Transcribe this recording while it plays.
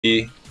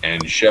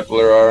and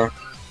Shepler are.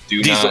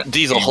 Do not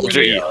Diesel, aim hold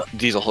where your they E. are.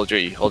 Diesel, hold your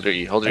E. Hold your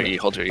E. Hold your E.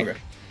 Hold your E. Okay.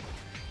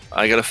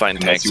 I gotta find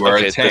Unless tanks. you are a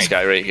Okay, it's this tank.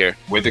 guy right here.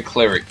 With a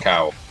cleric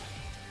cowl.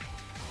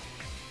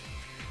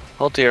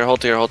 Hold here,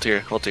 hold here, hold here,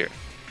 hold here.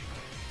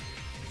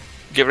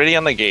 Get ready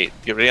on the gate.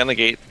 Get ready on the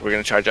gate. We're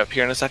gonna charge up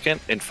here in a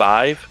second. In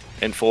 5,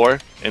 in 4,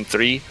 in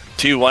 3,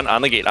 2, 1.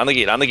 On the gate. On the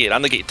gate. On the gate.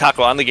 On the gate.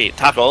 Taco on the gate.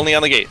 Taco only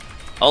on the gate.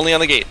 Only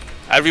on the gate.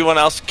 Everyone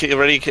else, get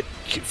ready.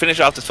 Finish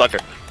off this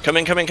fucker. Come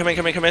in. Come in. Come in.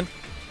 Come in. Come in.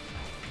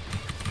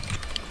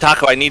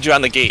 Taco, I need you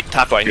on the gate.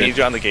 Taco, I need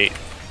you on the gate.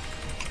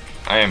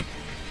 I am.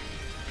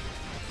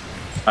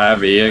 I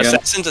have E again.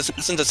 Assassins,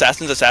 assassins,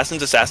 assassins,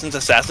 assassins, assassins,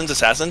 assassins,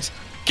 assassins.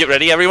 Get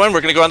ready, everyone.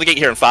 We're gonna go on the gate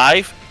here in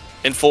 5,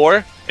 in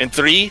 4, in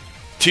 3,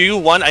 2,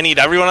 1. I need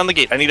everyone on the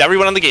gate. I need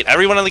everyone on the gate.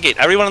 Everyone on the gate.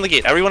 Everyone on the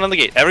gate. Everyone on the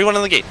gate. Everyone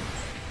on the gate.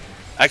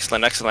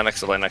 Excellent, excellent,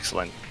 excellent,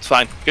 excellent. It's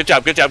fine. Good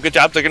job, good job, good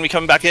job. They're gonna be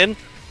coming back in.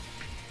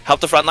 Help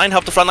the front line.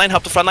 Help the front line.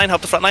 Help the front line.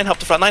 Help the front line. Help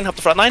the front line. Help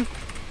the front line.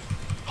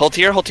 Hold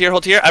here. Hold here.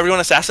 Hold here. Everyone,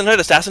 assassin hood.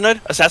 Assassin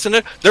hood. Assassin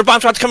hood. There are bomb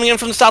shots coming in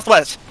from the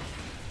southwest.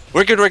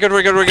 We're good. We're good.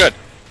 We're good. We're good.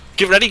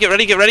 Get ready, get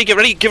ready, get ready, get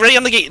ready, get ready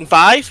on the gate in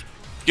 5,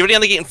 get ready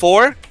on the gate in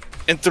 4,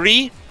 in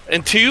 3,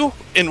 in 2,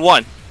 in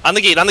 1. On the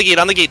gate, on the gate,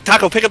 on the gate.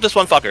 Taco, pick up this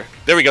one fucker.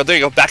 There we go, there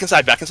you go. Back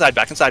inside, back inside,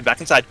 back inside, back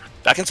inside,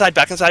 back inside,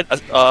 back inside.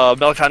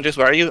 Melicandrus,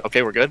 where are you?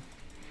 Okay, we're good.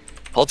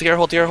 Hold here,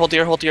 hold here, hold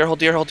here, hold here,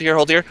 hold here, hold here,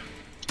 hold here.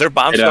 Their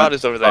bomb squad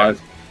is over there.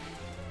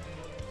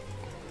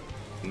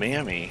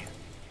 Mammy.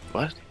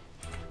 What?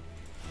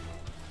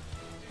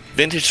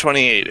 Vintage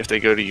 28 if they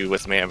go to you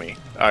with Mammy.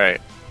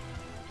 Alright.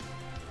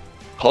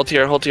 Hold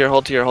here, hold here,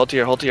 hold here, hold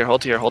here, hold here,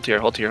 hold here, hold here,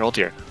 hold here, hold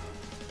here.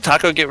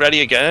 Taco, get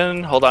ready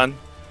again. Hold on.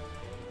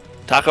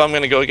 Taco, I'm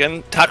gonna go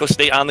again. Taco,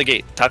 stay on the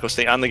gate. Taco,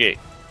 stay on the gate.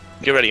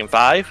 Get ready in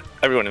 5.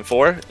 Everyone in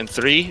 4, in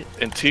 3,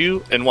 in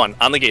 2, in 1.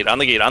 On the gate, on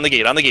the gate, on the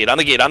gate, on the gate, on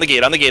the gate, on the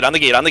gate, on the gate, on the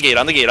gate, on the gate,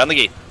 on the gate, on the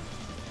gate.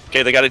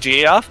 Okay, they got a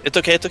GA off. It's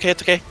okay, it's okay,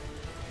 it's okay.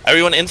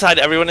 Everyone inside,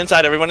 everyone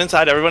inside, everyone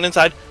inside, everyone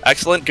inside.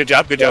 Excellent. Good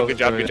job, good job, good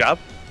job, good job.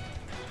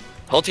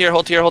 Hold here,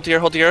 hold here, hold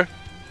here, hold here.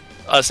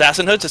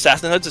 Assassin hoods,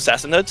 assassin hoods,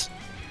 assassin hoods.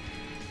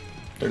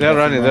 They're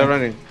running, they're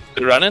running.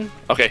 They're running?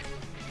 Okay.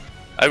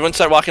 Everyone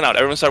start walking out.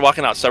 Everyone start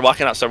walking out. Start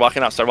walking out. Start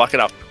walking out. Start walking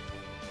out.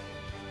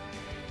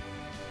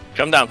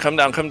 Come down. Come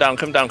down. Come down.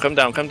 Come down. Come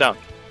down. Come down.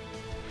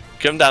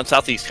 Come down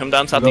southeast. Come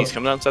down southeast.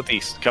 Come down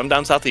southeast. Come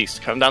down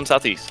southeast. Come down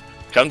southeast.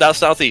 Come down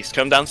southeast.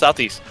 Come down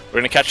southeast. We're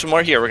gonna catch some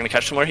more here. We're gonna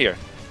catch some more here.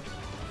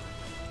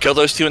 Kill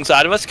those 2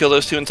 inside of us. Kill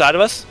those 2 inside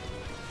of us.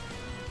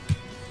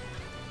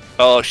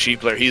 Oh,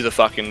 Sheepler. He's a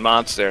fucking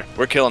monster.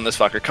 We're killing this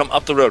fucker. Come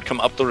up the road. Come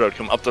up the road.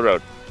 Come up the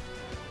road.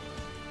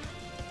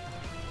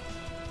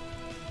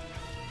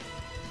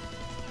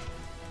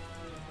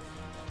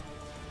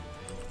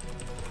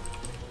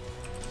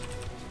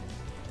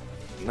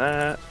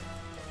 That.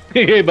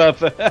 Hey, buff.